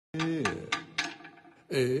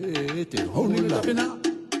Te hola pena,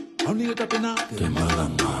 hauniga pena, te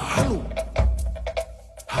malanga halu,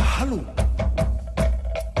 halu.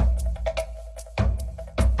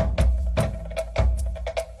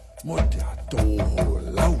 Mo te ato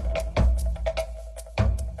lau,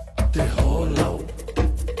 te holau,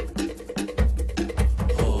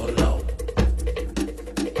 holau.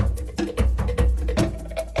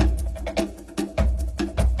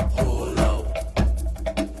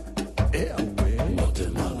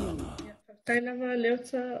 Kailava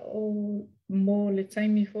Leota o mo le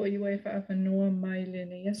taimi fo I wai whaawhanua mai le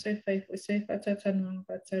ne yasai whai fo se whatatanu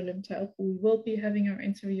ba taulim taupu. We will be having our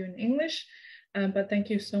interview in English, but thank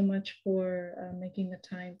you so much for making the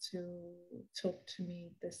time to talk to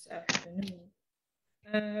me this afternoon.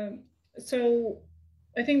 So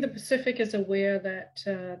I think the Pacific is aware that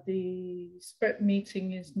the SPREP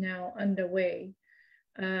meeting is now underway.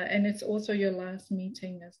 And it's also your last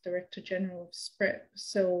meeting as Director General of SPREP.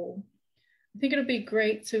 So I think it'll be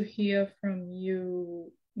great to hear from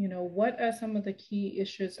you, what are some of the key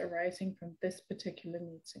issues arising from this particular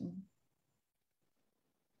meeting?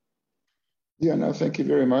 Yeah, no, thank you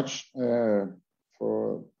very much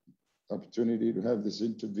for the opportunity to have this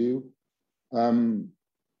interview. In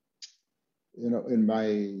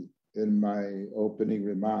my opening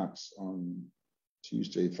remarks on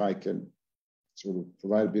Tuesday, if I can sort of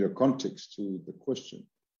provide a bit of context to the question,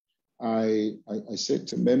 I said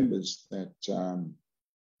to members that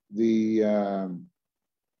the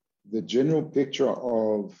general picture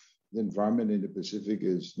of the environment in the Pacific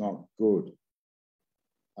is not good.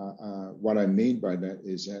 What I mean by that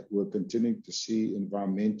is that we're continuing to see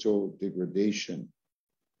environmental degradation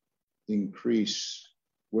increase,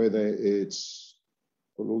 whether it's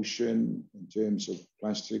pollution in terms of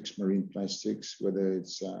plastics, marine plastics, whether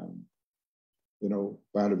it's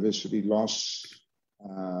biodiversity loss,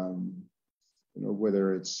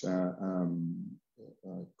 whether it's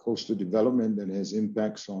coastal development that has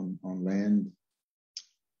impacts on land,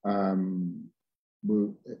 and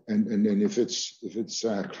then if it's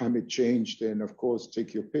climate change, then of course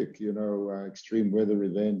take your pick. Extreme weather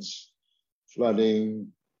events,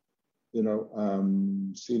 flooding,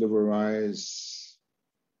 sea level rise.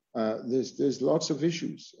 There's lots of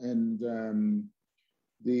issues, and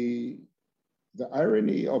the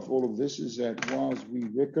irony of all of this is that whilst we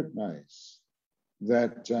recognize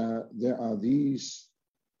that there are these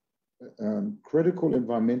critical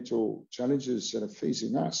environmental challenges that are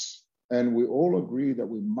facing us, and we all agree that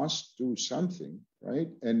we must do something, right?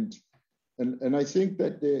 And I think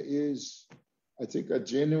that there is, a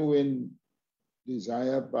genuine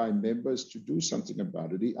desire by members to do something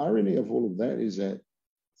about it. The irony of all of that is that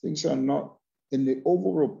things are not, in the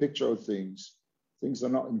overall picture of things are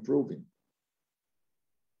not improving.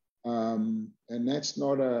 And that's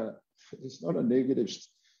it's not a negative,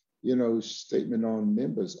 statement on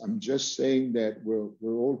members. I'm just saying that we're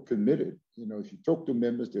all committed. If you talk to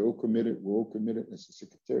members, they're all committed. We're all committed as a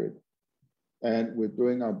Secretariat, and we're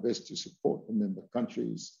doing our best to support the member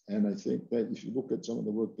countries. And I think that if you look at some of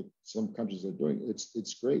the work that some countries are doing,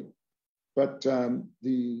 it's great. But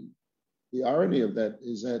the irony of that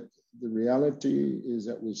is that the reality is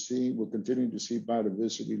that we're continuing to see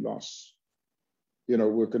biodiversity loss.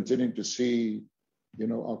 We're continuing to see,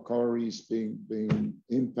 our coral reefs being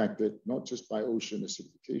impacted, not just by ocean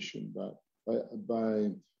acidification, but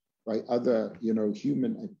by other,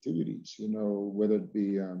 human activities, whether it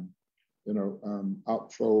be,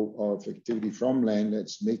 outflow of activity from land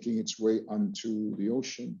that's making its way onto the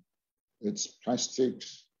ocean. It's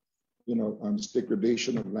plastics, it's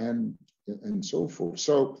degradation of land and so forth.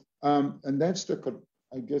 So, and that's the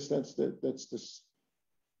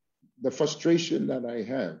frustration that I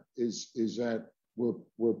have is that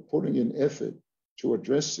we're putting in effort to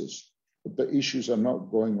address this, but the issues are not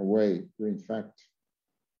going away. They're in fact,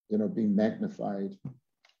 being magnified.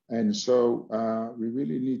 And so we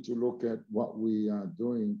really need to look at what we are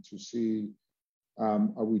doing to see,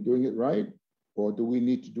 are we doing it right? Or do we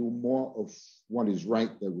need to do more of what is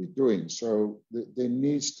right that we're doing? So there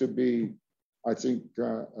needs to be, I think,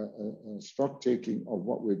 a stock taking of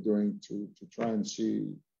what we're doing to try and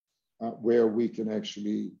see where we can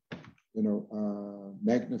actually,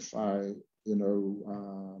 magnify,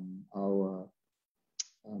 our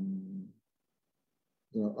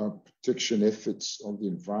protection efforts of the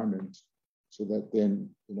environment, so that then,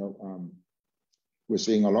 we're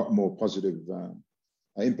seeing a lot more positive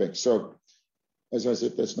impact. So, as I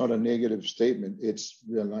said, that's not a negative statement. It's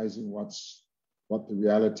realizing what the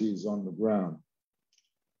reality is on the ground.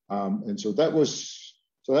 And so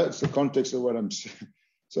that's the context of what I'm saying.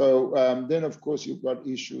 So then, of course, you've got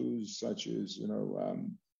issues such as,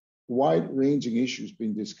 wide-ranging issues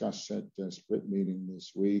being discussed at the SPREP meeting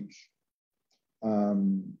this week,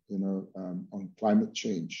 on climate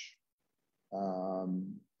change, the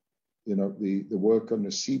work on the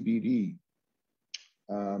CBD,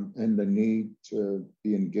 and the need to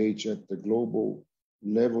be engaged at the global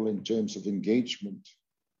level in terms of engagement,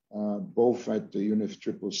 both at the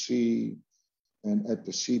UNFCCC and at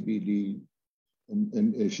the CBD.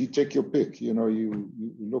 And if you take your pick, you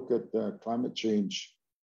look at climate change,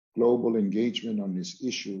 global engagement on this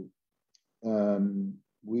issue,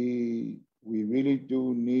 we really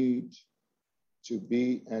do need to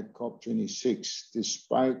be at COP26,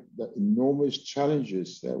 despite the enormous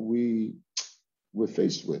challenges that we're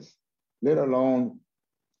faced with, let alone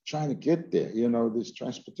trying to get there. There's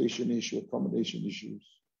transportation issue, accommodation issues,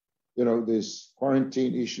 there's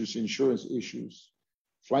quarantine issues, insurance issues,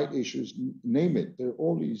 flight issues, name it. There are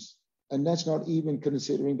all these, and that's not even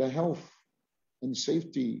considering the health and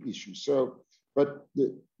safety issues.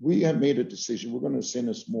 We have made a decision. We're going to send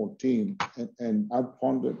a small team, and I've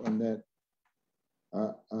pondered on that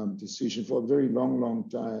decision for a very long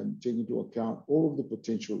time, taking into account all of the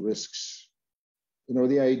potential risks.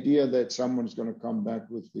 The idea that someone's going to come back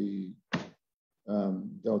with the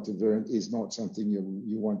Delta variant is not something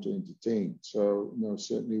you want to entertain. So,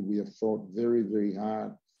 certainly we have thought very, very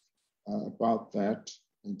hard about that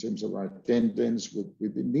in terms of our attendance.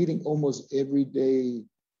 We've been meeting almost every day,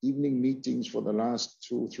 evening meetings for the last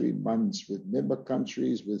 2 or 3 months with member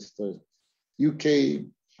countries, with the UK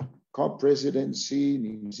COP presidency,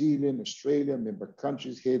 New Zealand, Australia, member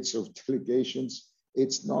countries, heads of delegations.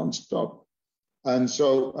 It's nonstop. And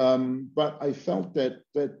so, but I felt that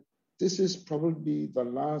this is probably the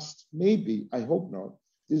last, maybe, I hope not,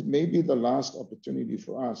 this may be the last opportunity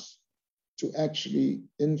for us to actually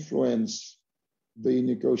influence the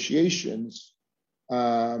negotiations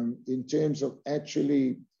in terms of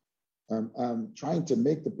actually trying to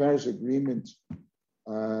make the Paris Agreement,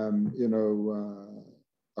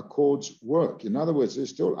 accords work. In other words, there's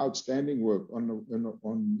still outstanding work on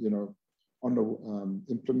the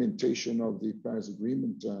implementation of the Paris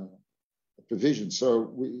Agreement provision.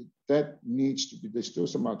 So that needs to be, there's still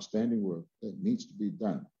some outstanding work that needs to be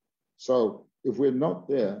done. So if we're not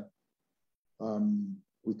there,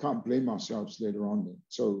 we can't blame ourselves later on then.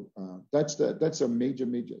 So that's a major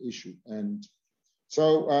issue. And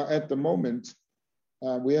so at the moment,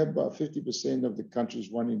 we have about 50% of the countries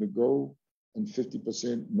wanting to go and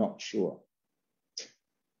 50% not sure.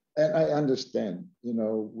 And I understand,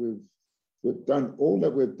 we've done all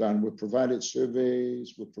that we've done. We've provided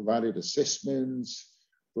surveys, we've provided assessments,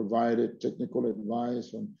 provided technical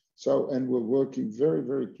advice. And we're working very,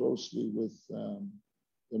 very closely with,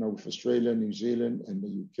 with Australia, New Zealand, and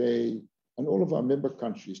the UK, and all of our member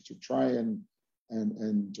countries to try and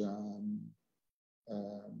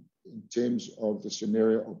in terms of the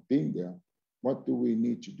scenario of being there, what do we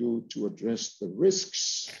need to do to address the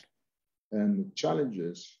risks and the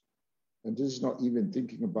challenges? And this is not even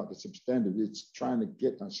thinking about the substantive, it's trying to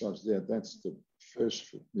get ourselves there. That's the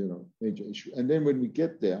first, major issue. And then when we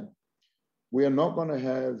get there, we are not going to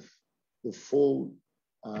have the full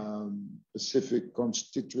Pacific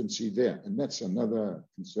constituency there. And that's another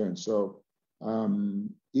concern. So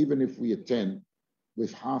even if we attend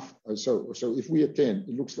with half, so if we attend,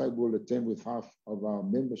 it looks like we'll attend with half of our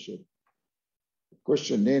membership. The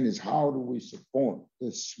question then is, how do we support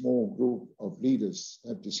this small group of leaders that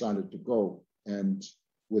have decided to go, and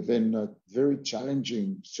within very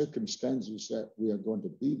challenging circumstances that we are going to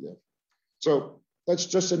be there? So that's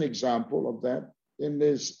just an example of that. Then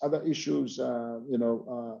there's other issues,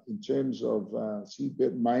 in terms of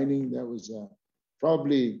seabed mining. That was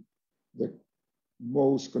probably the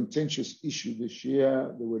most contentious issue this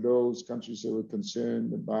year. There were those countries that were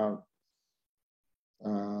concerned about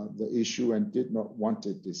the issue and did not want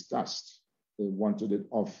it discussed. They wanted it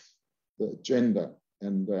off the agenda.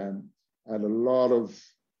 And I had a lot of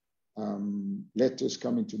letters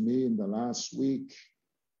coming to me in the last week.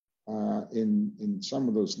 In some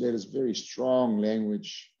of those letters, very strong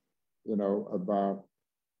language, about,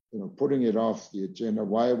 putting it off the agenda.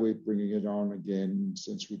 Why are we bringing it on again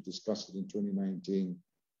since we discussed it in 2019?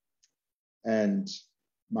 And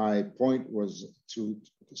my point was to,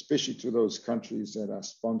 especially to those countries that are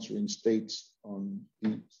sponsoring states on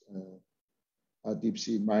deep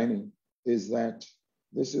sea mining, is that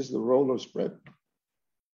this is the role of SPREP.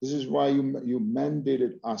 This is why you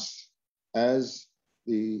mandated us as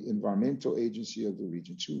the environmental agency of the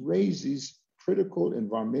region to raise these critical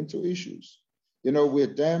environmental issues. We're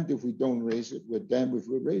damned if we don't raise it. We're damned if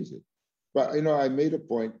we raise it. But, I made a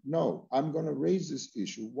point. No, I'm going to raise this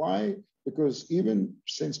issue. Why? Because even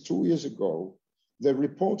since 2 years ago, the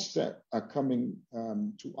reports that are coming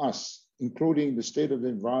to us, including the State of the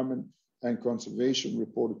Environment and Conservation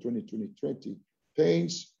Report of 2020,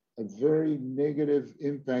 paints a very negative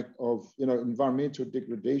impact of environmental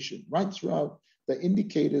degradation right throughout. The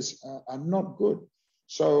indicators are not good.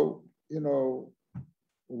 So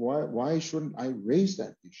why shouldn't I raise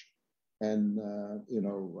that issue? And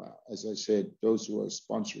as I said, those who are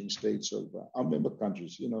sponsoring states of our member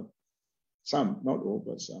countries, some, not all,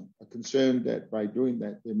 but some, are concerned that by doing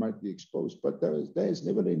that they might be exposed. But that is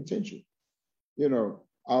never the intention.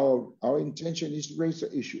 Our intention is to raise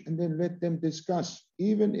the issue and then let them discuss.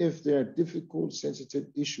 Even if there are difficult, sensitive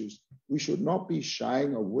issues, we should not be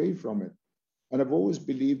shying away from it. And I've always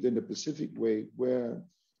believed in the Pacific way, where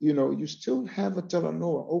you still have a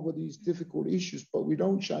talanoa over these difficult issues, but we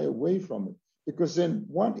don't shy away from it. Because then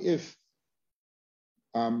what if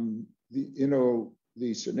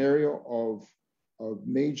the scenario of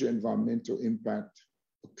major environmental impact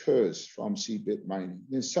occurs from seabed mining?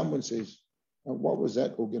 Then someone says, what was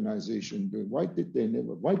that organization doing? Why did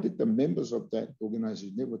the members of that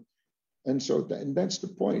organization never? And so that's the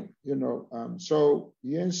point, So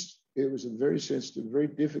yes, it was a very sensitive, very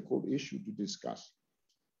difficult issue to discuss.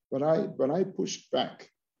 But I pushed back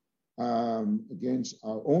against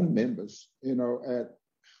our own members, at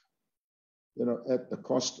the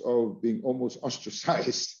cost of being almost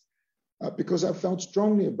ostracized, because I felt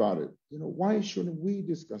strongly about it. Why shouldn't we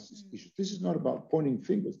discuss this issue? This is not about pointing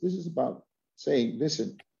fingers. This is about saying,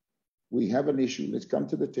 listen, we have an issue. Let's come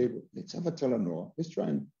to the table. Let's have a talanoa. Let's try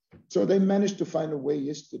and. So they managed to find a way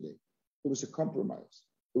yesterday. It was a compromise.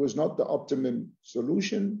 It was not the optimum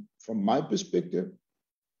solution from my perspective.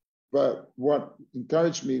 But what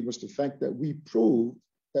encouraged me was the fact that we proved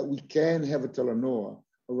that we can have a talanoa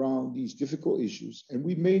around these difficult issues. And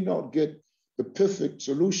we may not get the perfect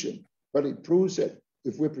solution, but it proves that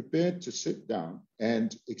if we're prepared to sit down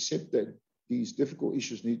and accept that these difficult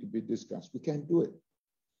issues need to be discussed, we can do it.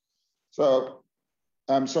 So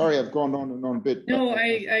I'm sorry I've gone on and on a bit. No,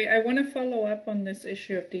 I want to follow up on this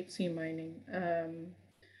issue of deep sea mining.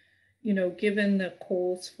 Given the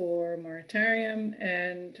calls for moratorium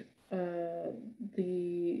and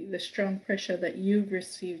the strong pressure that you've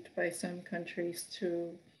received by some countries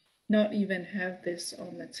to not even have this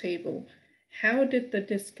on the table, how did the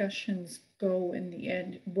discussions go in the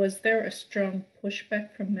end? Was there a strong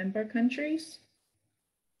pushback from member countries?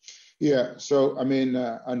 Yeah, so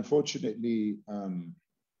unfortunately,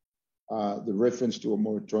 the reference to a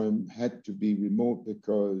moratorium had to be removed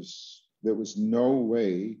because there was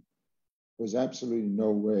absolutely no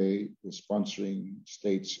way the sponsoring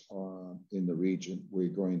states in the region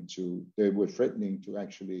they were threatening to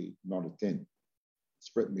actually not attend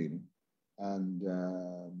SPREP meeting and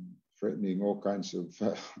threatening all kinds of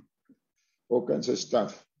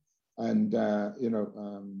stuff. And,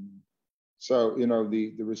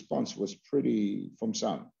 the response was pretty, from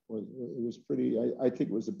some, it was pretty, I think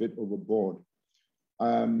it was a bit overboard.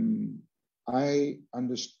 I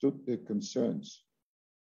understood their concerns.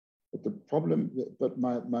 But the problem,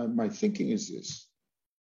 my thinking is this: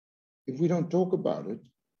 if we don't talk about it,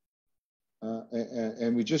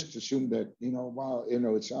 and we just assume that,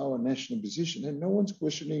 it's our national position, and no one's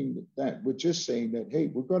questioning that. We're just saying that, hey,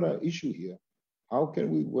 we've got an issue here. How can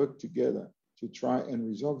we work together to try and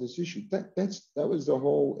resolve this issue? That was the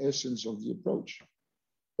whole essence of the approach.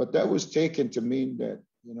 But that was taken to mean that,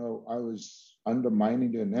 I was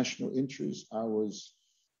undermining their national interests. I was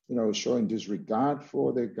showing disregard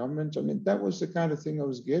for their government. That was the kind of thing I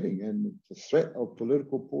was getting, and the threat of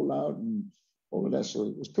political pullout and all of that. So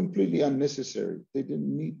it was completely unnecessary. They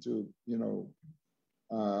didn't need to,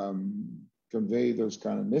 convey those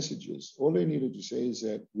kind of messages. All they needed to say is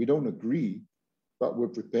that we don't agree, but we're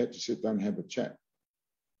prepared to sit down and have a chat.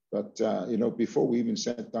 But, before we even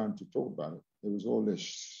sat down to talk about it, there was all this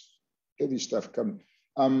heavy stuff coming.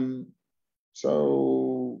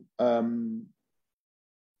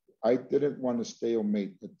 I didn't want to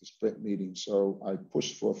stalemate at the SPREP meeting, so I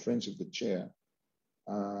pushed for Friends of the Chair,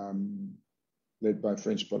 led by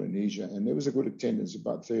French Polynesia, and there was a good attendance.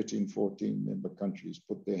 About 13, 14 member countries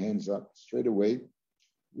put their hands up straight away.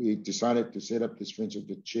 We decided to set up this Friends of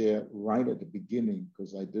the Chair right at the beginning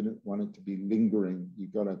because I didn't want it to be lingering. You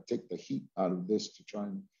got to take the heat out of this to try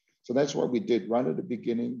and. So that's what we did right at the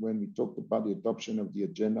beginning when we talked about the adoption of the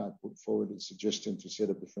agenda. I put forward a suggestion to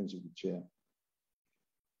set up the Friends of the Chair.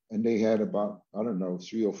 And they had about,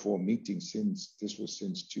 3 or 4 meetings since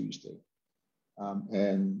Tuesday.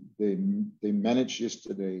 And they managed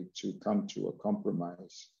yesterday to come to a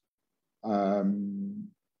compromise.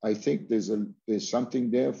 I think there's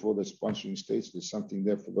something there for the sponsoring states. There's something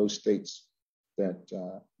there for those states that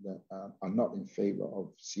are not in favor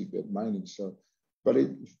of seabed mining. So, but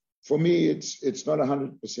for me, it's not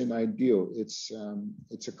 100% ideal. It's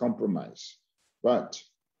a compromise. But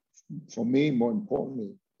for me, more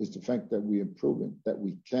importantly, is the fact that we have proven that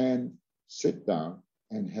we can sit down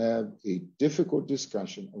and have a difficult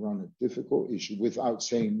discussion around a difficult issue without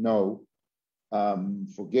saying no,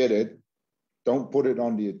 forget it, don't put it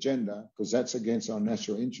on the agenda because that's against our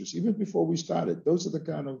national interests. Even before we started, those are the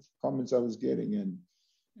kind of comments I was getting and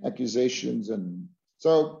accusations, and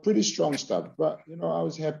so pretty strong stuff. But I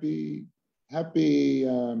was happy that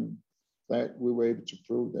we were able to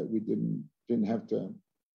prove that we didn't have to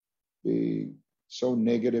be so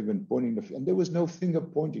negative and pointing and there was no finger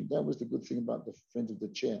pointing. That was the good thing about the friend of the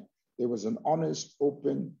chair. There was an honest,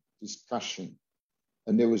 open discussion.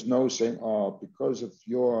 And there was no saying, oh, because of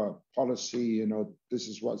your policy, this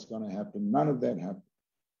is what's going to happen. None of that happened.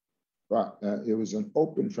 But it was an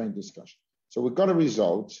open, frank discussion. So we got a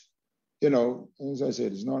result. As I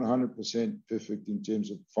said, it's not 100% perfect in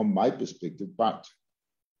terms of, from my perspective, but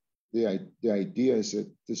the idea is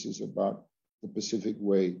that this is about the Pacific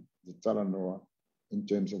way, the Talanoa, in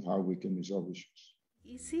terms of how we can resolve issues.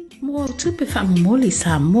 Isi mo tupe fa moli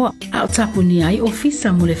Samoa a tapuni ai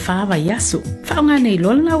ofisa mo le fava yaso fa nga nei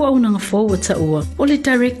lol na wa una forward ta o le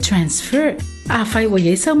direct transfer a fai wa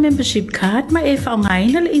yesa membership card ma e fa nga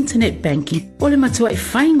ina le internet banking o le matua e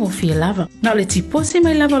fai ngo fi lava na le tipose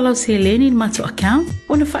mai lava lo se leni matua account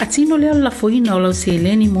o na fa atino le la foina lo se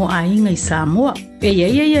leni mo a inga I Samoa e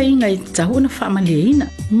ia inga I tahu na fa maleina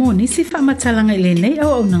mo nisi fa matalanga le nei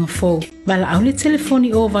au una fo bala au le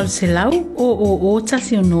telefoni o val selau o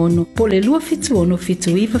tasi o nono po le lua fitu ono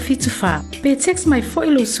fitu iwa fitu fa pe text mai fo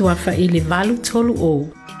ilo suafa I le valu tolu o.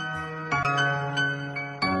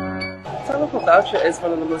 Telephone voucher is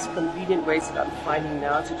one of the most convenient ways that I'm finding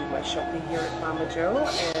now to do my shopping here at Mama Joe,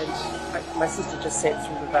 and my sister just sent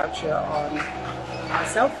through the voucher on my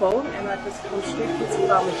cell phone and I just come straight to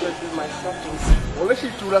Mama Joe to do my shopping. Ole si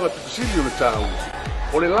tulanga tukusili ole tau.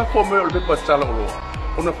 Ole la ko me ole pa tala olo.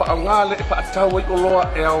 Ona pa ngale pa tau I olo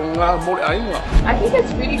e nga mo ainga. I think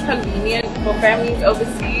it's really convenient for families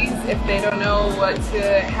overseas if they don't know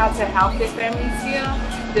how to help their families here.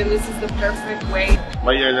 Then this is the perfect way.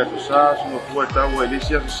 Mai ele sa so ko tau ele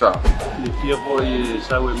sia sa. Ni fia foi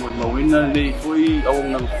sa we mo mawina nei foi au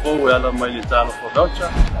nang fo ala mai le talo for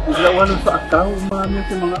voucher. Ila wana fa tau ma me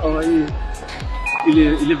te mga oi.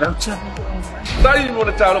 Ile voucher. Dai mo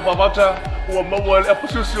le talo pa voucher. O mo e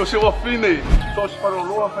posisio se wa fine. So se para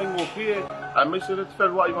loa fa ngo fie. A me se le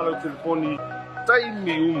ferwa I mala telefoni. Tai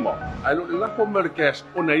mi uma. Ai lo la ko merkes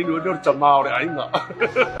ona ino do tamao re ainga.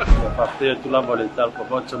 Pa te tu la vale tal pa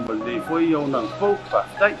voucher mo le foi au nang fo pa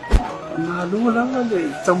tai. Ma lo la le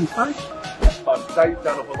tampai. Pa tai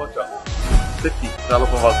talo pa voucher. Teki talo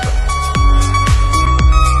pa voucher.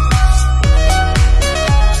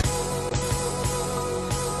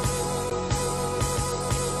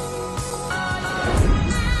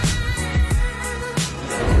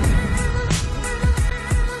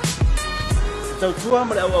 Tau tua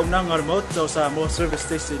ma le au nanga remote tau sa mo service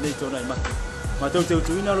station nei tona I maki. Ma tau tau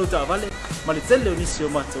tuina lo ta vale ma le tele o nisi o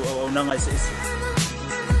matu au nanga ese.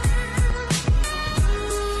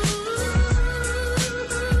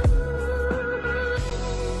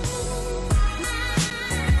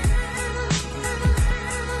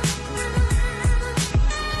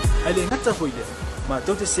 Ai le ngata foile ma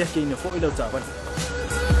tau te sia ke ina fo I lo ta vale.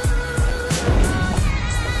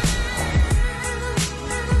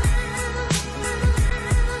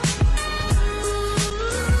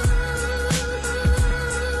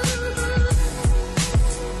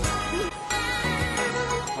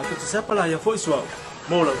 Siapa lah ya foi suau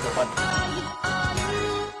mau la tapan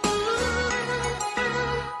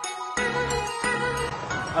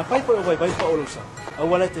apa ipo vai pa olosa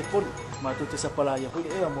awala telefon matu te siapa lah ya foi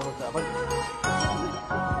mau la tapan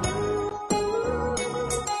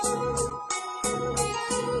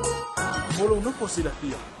molo no posila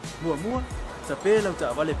pia mua tapela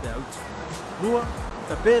uta vale pe auto mua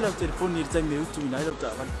tapela o telefon ni tang me utu ina la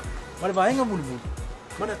tapan mala vaenga mulu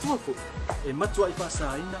mana tua fo e matua I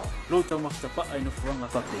pasa ina lo ta maktapa ai no fuanga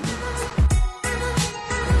fa pe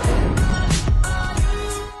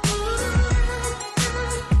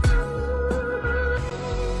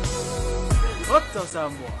Ota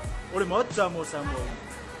Samoa ole mota mo Samoa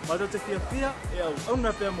ma do te fia e au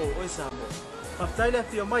na pe mo o Samoa aftaila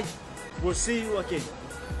fia mai we'll see you again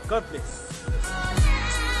God bless.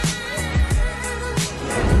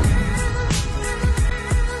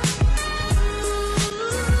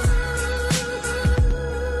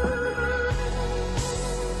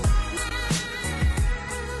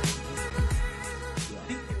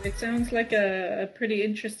 sounds like a pretty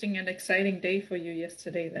interesting and exciting day for you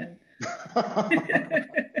yesterday then.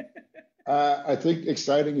 I think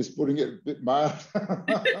exciting is putting it a bit mild.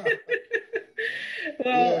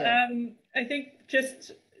 Well, yeah. I think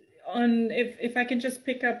just on, if I can just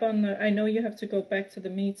pick up on I know you have to go back to the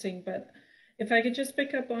meeting, but if I could just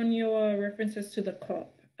pick up on your references to the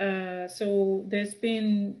COP. So there's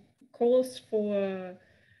been calls for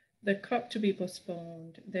the COP to be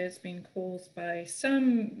postponed. There's been calls by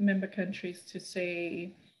some member countries to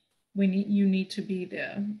say you need to be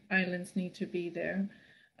there. Islands need to be there.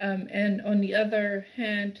 And on the other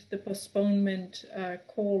hand, the postponement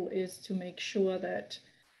call is to make sure that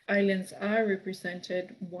islands are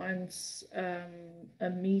represented once a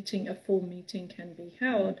full meeting can be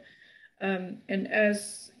held. And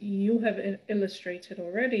as you have illustrated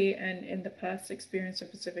already, and in the past experience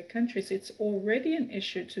of Pacific countries, it's already an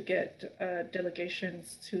issue to get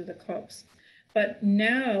delegations to the COPs. But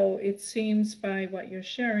now it seems by what you're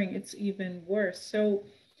sharing, it's even worse. So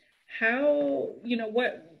how,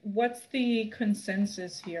 what's the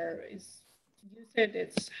consensus here? You said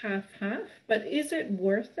it's half-half, but is it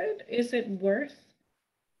worth it? Is it worth?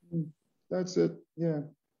 That's it, yeah.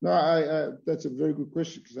 No, that's a very good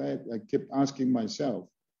question, because I kept asking myself,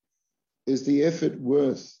 is the effort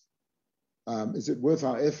worth, is it worth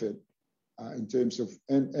our effort in terms of,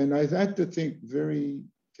 and I've had to think very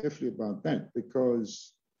carefully about that,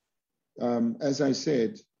 because as I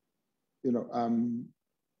said,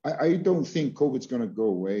 I don't think COVID's going to go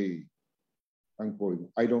away.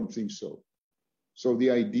 I don't think so. So the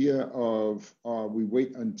idea of we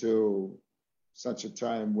wait until such a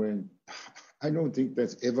time when, I don't think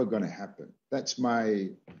that's ever going to happen. That's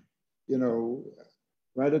my,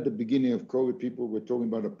 right at the beginning of COVID, people were talking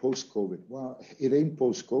about a post-COVID. Well, it ain't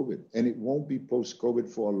post-COVID, and it won't be post-COVID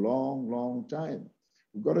for a long, long time.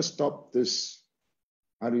 We've got to stop this,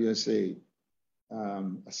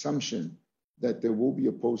 assumption that there will be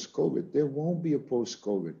a post-COVID. There won't be a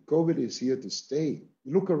post-COVID. COVID is here to stay.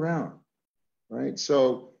 Look around, right?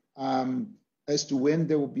 So as to when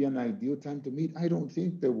there will be an ideal time to meet, I don't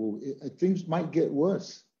think there will. Things might get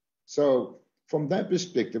worse. So from that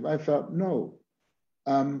perspective, I felt no.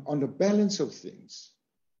 On the balance of things,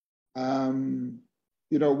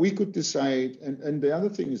 we could decide, and the other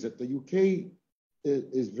thing is that the UK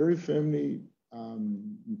is very firmly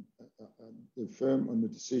firm on the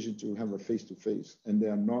decision to have a face-to-face, and they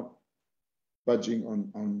are not budging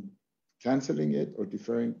on canceling it or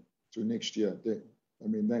deferring to next year.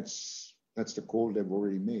 That's the call they've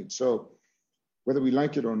already made. So whether we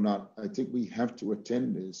like it or not, I think we have to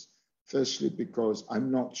attend this, firstly, because I'm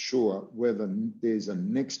not sure whether there's a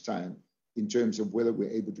next time in terms of whether we're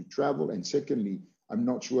able to travel. And secondly, I'm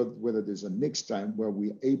not sure whether there's a next time where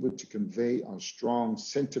we're able to convey our strong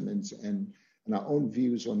sentiments and our own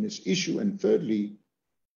views on this issue. And thirdly,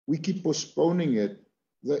 we keep postponing it.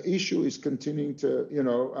 The issue is continuing to,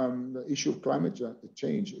 the issue of climate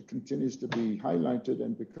change, it continues to be highlighted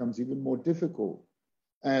and becomes even more difficult.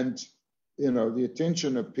 And, the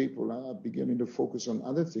attention of people are beginning to focus on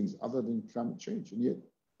other things other than climate change. And yet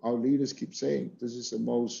our leaders keep saying this is the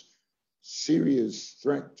most serious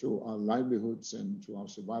threat to our livelihoods and to our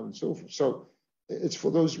survival and so forth. So it's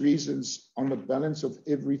for those reasons, on the balance of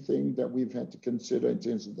everything that we've had to consider in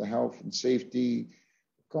terms of the health and safety,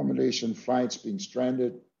 accommodation, flights, being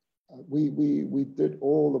stranded. We did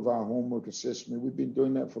all of our homework assessment. We've been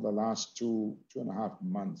doing that for the last two and a half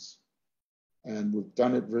months. And we've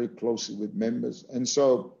done it very closely with members. And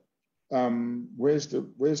so where's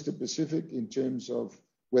the Pacific in terms of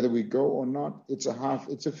whether we go or not? It's a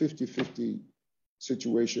 50-50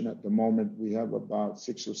 situation at the moment. We have about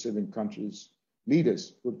 6 or 7 countries,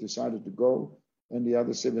 leaders who have decided to go, and the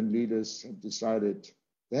other 7 leaders have decided,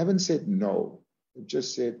 they haven't said no. It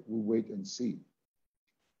just said, we'll wait and see.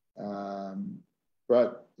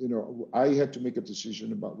 But, I had to make a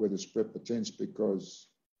decision about whether SPREP attends because,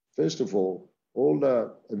 first of all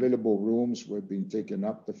the available rooms were being taken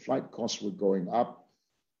up. The flight costs were going up,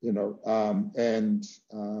 and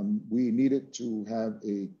we needed to have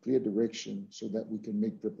a clear direction so that we can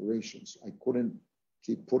make preparations. I couldn't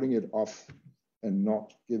keep putting it off and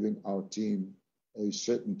not giving our team a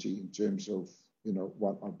certainty in terms of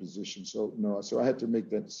what our position. So I had to make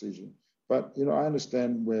that decision. But I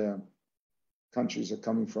understand where countries are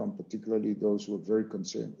coming from, particularly those who are very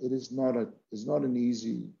concerned. It's not an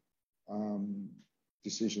easy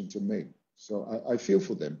decision to make. So I feel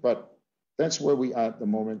for them. But that's where we are at the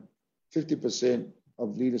moment. 50%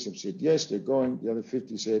 of leaders have said yes, they're going. The other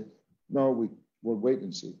 50 said no, we'll wait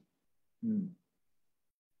and see.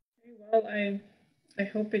 Well, I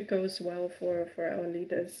hope it goes well for our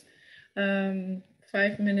leaders.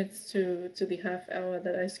 5 minutes to the half hour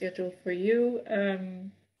that I scheduled for you.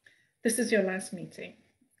 This is your last meeting,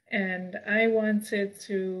 and I wanted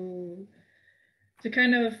to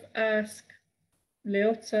kind of ask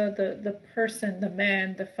Leota, the person, the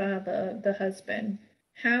man, the father, the husband,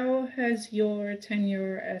 how has your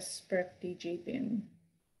tenure as SPREP DG been?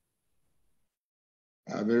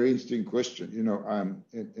 A very interesting question. You know,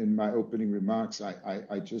 in my opening remarks,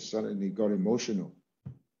 I just suddenly got emotional,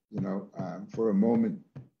 you know, for a moment.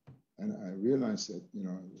 And I realized that, you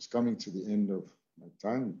know, I was coming to the end of my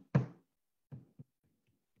time.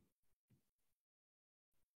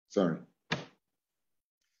 Sorry.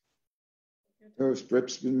 No,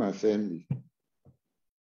 SPREP's been my family.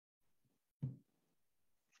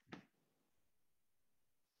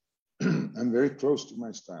 I'm very close to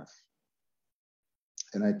my staff,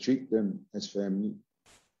 and I treat them as family.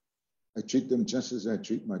 I treat them just as I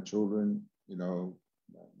treat my children, you know,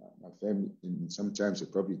 my family, and sometimes I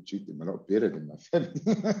probably treat them a lot better than my family.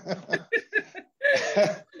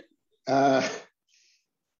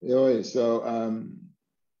 Anyway, so,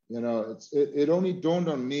 you know, it only dawned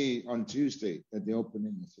on me on Tuesday at the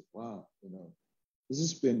opening. I said, wow, you know, this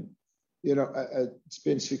has been, you know, I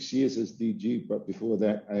spent 6 years as DG, but before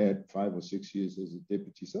that, I had 5 or 6 years as a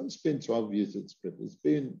deputy. So I've spent 12 years at SPREP.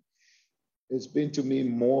 It's been to me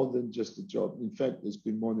more than just a job. In fact, it's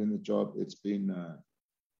been more than a job. It's been,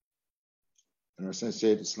 and as I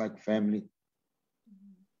said, it's like family.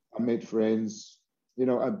 I made friends. You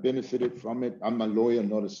know, I benefited from it. I'm a lawyer,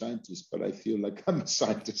 not a scientist, but I feel like I'm a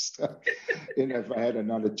scientist. You know, if I had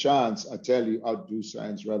another chance, I tell you, I'd do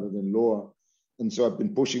science rather than law. And so I've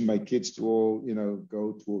been pushing my kids to all, you know,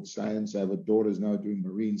 go towards science. I have a daughter who's now doing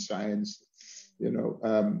marine science, you know.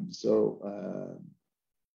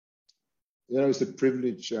 You know, it's a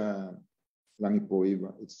privilege,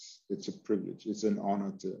 Lagipoiva. It's a privilege. It's an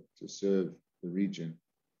honor to serve the region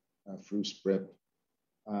through SPREP.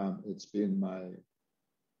 It's been my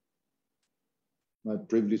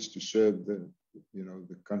privilege to serve the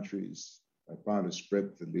countries, part of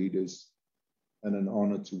SPREP, the leaders, and an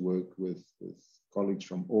honor to work with colleagues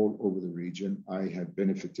from all over the region. I have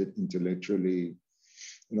benefited intellectually,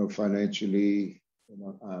 you know, financially. You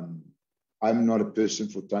know, I'm not a person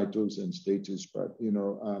for titles and status, but, you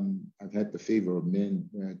know, I've had the favor of men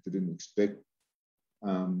where I didn't expect,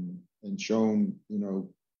 and shown, you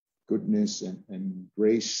know, goodness and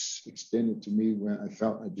grace extended to me where I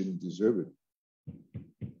felt I didn't deserve it.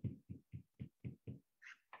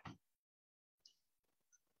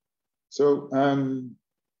 So,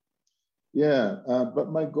 but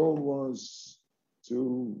my goal was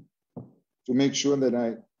to make sure that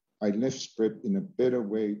I left SPREP in a better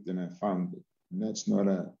way than I found it. And that's not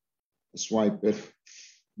a swipe at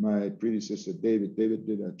my predecessor, David. David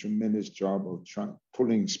did a tremendous job of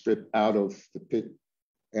pulling SPREP out of the pit,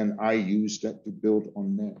 and I used that to build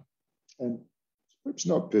on that. And SPREP's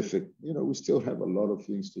not perfect. You know, we still have a lot of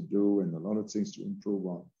things to do and a lot of things to improve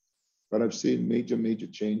on. But I've seen major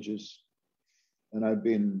changes, and I've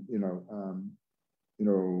been,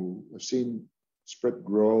 I've seen SPREP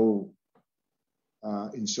grow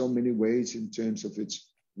in so many ways in terms of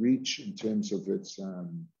its reach, in terms of its,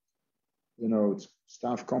 its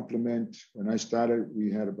staff complement. When I started,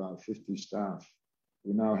 we had about 50 staff.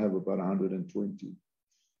 We now have about 120.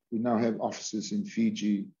 We now have offices in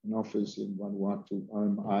Fiji, an office in Vanuatu.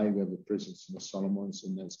 We have a presence in the Solomons,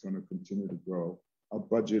 and that's going to continue to grow. Our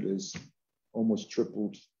budget is almost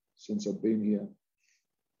tripled since I've been here.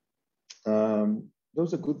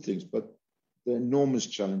 Those are good things, but the enormous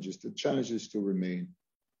challenges, the challenges still remain.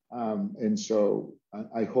 And so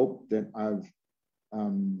I hope that I've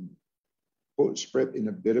put SPREP in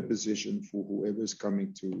a better position for whoever's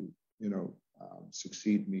coming to,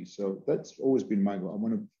 succeed me. So that's always been my goal.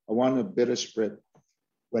 I want a better SPREP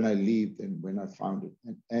when I leave than when I found it.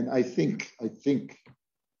 And I think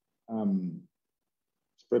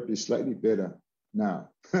SPREP is slightly better now.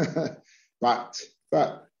 but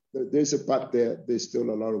there's a but there. There's still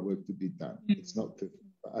a lot of work to be done. It's not perfect.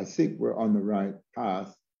 I think we're on the right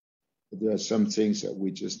path, but there are some things that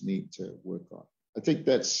we just need to work on. I think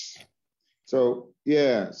that's so.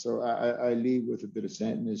 Yeah. So I leave with a bit of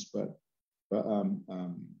sadness, but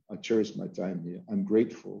I cherish my time here. I'm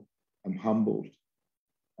grateful. I'm humbled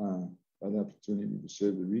by the opportunity to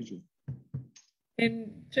serve the region.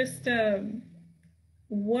 And just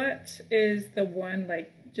what is the one,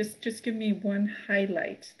 like, just give me one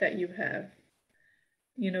highlight that you have,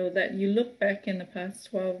 that you look back in the past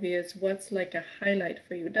 12 years, what's like a highlight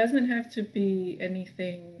for you? It doesn't have to be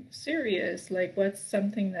anything serious. Like, what's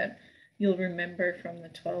something that you'll remember from the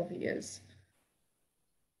 12 years?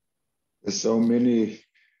 There's so many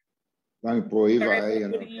Lagipoiva, Sorry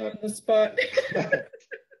for putting you on the spot.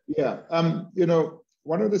 Yeah,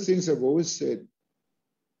 one of the things I've always said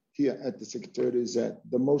here at the Secretariat is that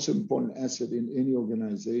the most important asset in any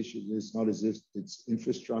organization is not as if it's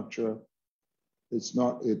infrastructure, it's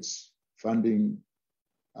not its funding,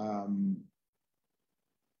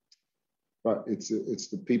 but it's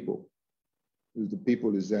the people. The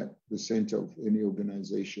people is at the center of any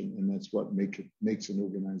organization, and that's what makes an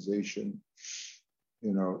organization,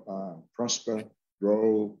 prosper,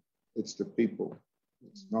 grow. It's the people.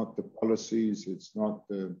 It's not the policies. It's not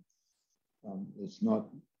the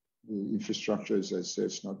infrastructure, as I said.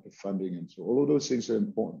 It's not the funding, and so all of those things are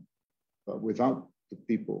important. But without the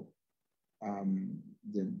people,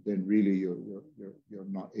 then really you're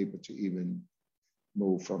not able to even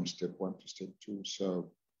move from step 1 to step 2.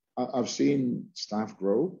 So I've seen staff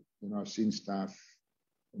grow. I've seen staff,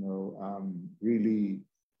 really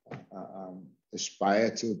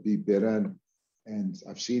aspire to be better, and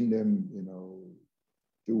I've seen them,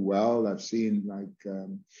 do well. I've seen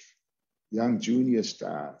young junior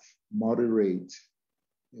staff moderate,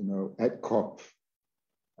 at COP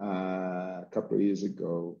a couple of years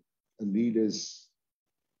ago, a leaders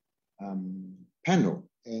panel,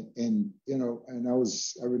 and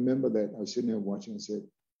I remember that I was sitting there watching and said,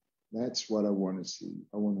 that's what I want to see.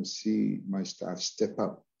 I want to see my staff step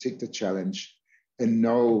up, take the challenge, and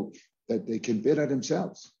know that they can better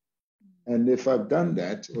themselves. And if I've done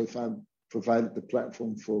that, or if I've provided the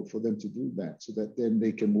platform for them to do that, so that then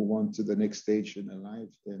they can move on to the next stage in their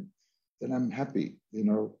life, then I'm happy,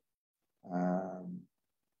 so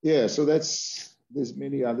there's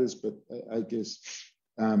many others, but I guess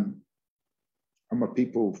I'm a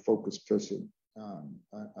people-focused person.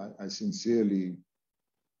 I sincerely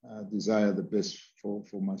desire the best for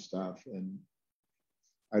my staff, and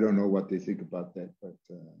I don't know what they think about that, but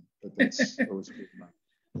that's always good.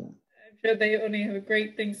 Yeah. I'm sure they only have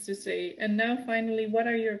great things to say. And now, finally, what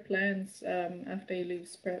are your plans after you leave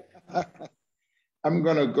SPREP? I'm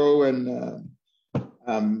gonna go and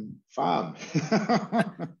farm.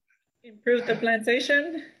 Improve the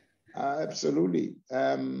plantation? Absolutely.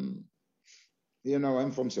 I'm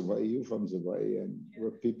from Savai'i, you're from Savai'i, and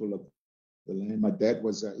we're people of the land. My dad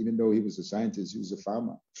was, even though he was a scientist, he was a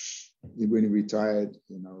farmer. When he retired,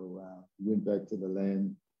 he went back to the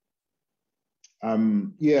land.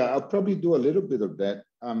 I'll probably do a little bit of that.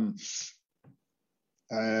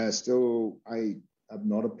 I've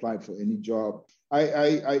not applied for any job.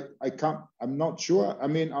 I can't, I'm not sure. I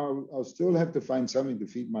mean, I'll still have to find something to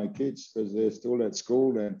feed my kids because they're still at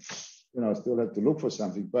school, and, I still have to look for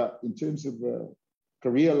something. But in terms of a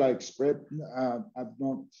career like SPREP, I've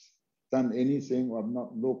not done anything, or I've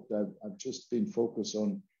not looked. I've just been focused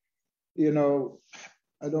on, I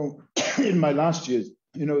don't, in my last years,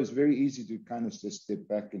 it's very easy to kind of just step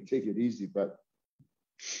back and take it easy, but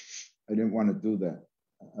I didn't want to do that.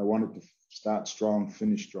 I wanted to start strong,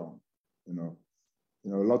 finish strong,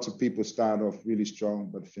 Lots of people start off really strong,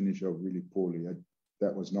 but finish off really poorly.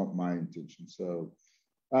 That was not my intention. So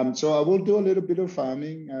I will do a little bit of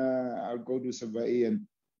farming. I'll go to Savai'i, and,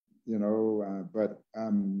 but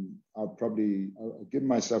I'll give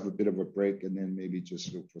myself a bit of a break, and then maybe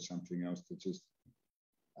just look for something else to just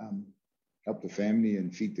help the family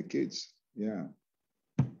and feed the kids. Yeah.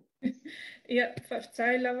 Yeah,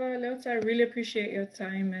 Leota, I really appreciate your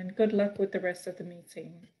time, and good luck with the rest of the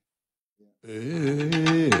meeting. Te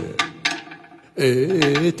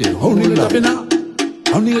honi tapena,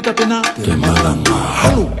 te malanga,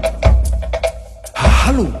 halu.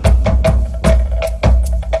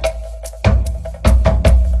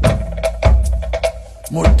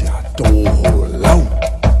 Morte a toho lau,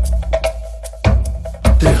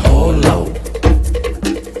 te holau.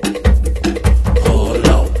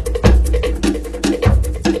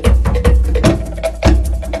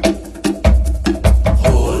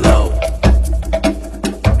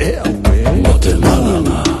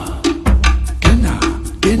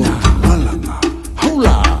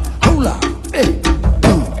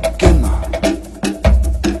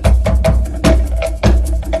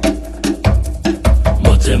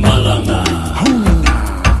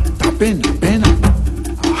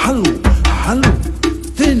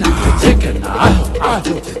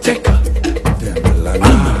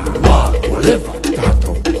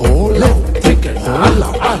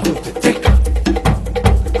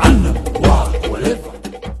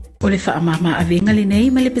 Mama avenga le nei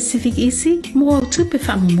ma le Pacific Easy mo tupe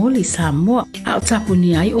fa moli Samoa a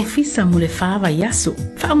tapuni ai ofisa mo le fava yaso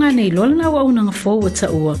fa nga nei lolna wa una forward ta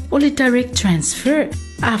o le direct transfer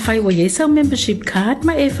A whai wa yesa membership card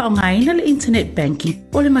ma e whaongaina le internet banking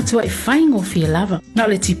o le matua e whaingo fia lava. Na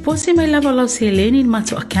le tipose mai lava lau se leni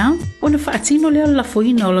matua account o na whaatino leo la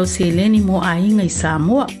foina o lau se leni mo a inga I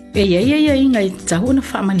Samoa. E ia inga I tahu na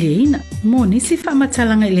whaamaliaina. Mo nisi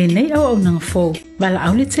whaamatalanga I le nei au nanga fōu. Bala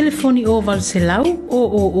au le telefoni o valu se lau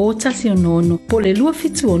o tasi o nono po le lua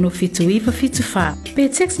fitu ono fitu iwa fitu wha. Pe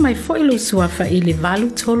text mai fo ilo suafa I le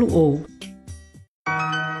valu tolu o.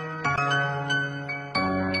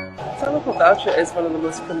 Local voucher is one of the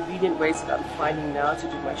most convenient ways that I'm finding now to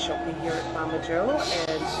do my shopping here at Mama Joe,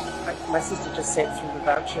 and my sister just sent through the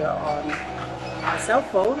voucher on my cell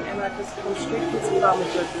phone, and I just go straight to Mama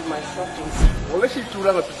Joe to do my shopping. Ole si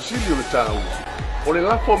turanga pisilio le tau. Ole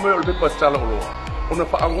la fo me ole pe patala oloa. Ona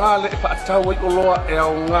pa anga le pa tau I oloa e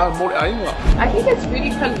anga mo le ainga. I think it's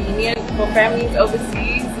really convenient for families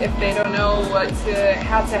overseas if they don't know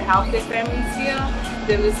how to help their families here.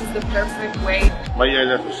 Then this is the perfect way. Mai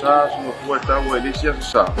ele sa so fo tau ele sia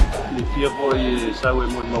sa. Le fia foi sa we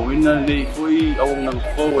mo mawina le foi au nang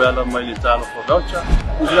fo ala mai le talo for voucher.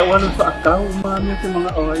 Ula wana fa tau ma me te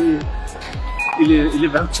mga oi. Ile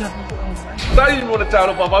voucher. Dai mo le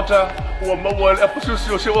talo pa voucher o mo ele aposio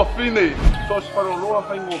se o fine. So sparo loa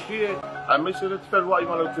fa ngo fie. A me se le ferwa I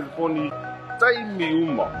ma le telefoni. Tai mi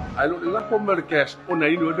uma. Ai lo la ko merkes ona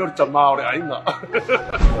ino do tamaore ainga.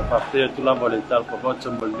 Pa te tu la vole tal pa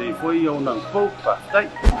voucher mo le foi au nang fo pa tai.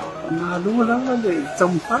 Ma lo la le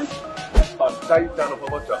tampai. Pa tai talo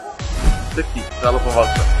pa voucher. Teki talo pa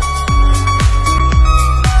voucher.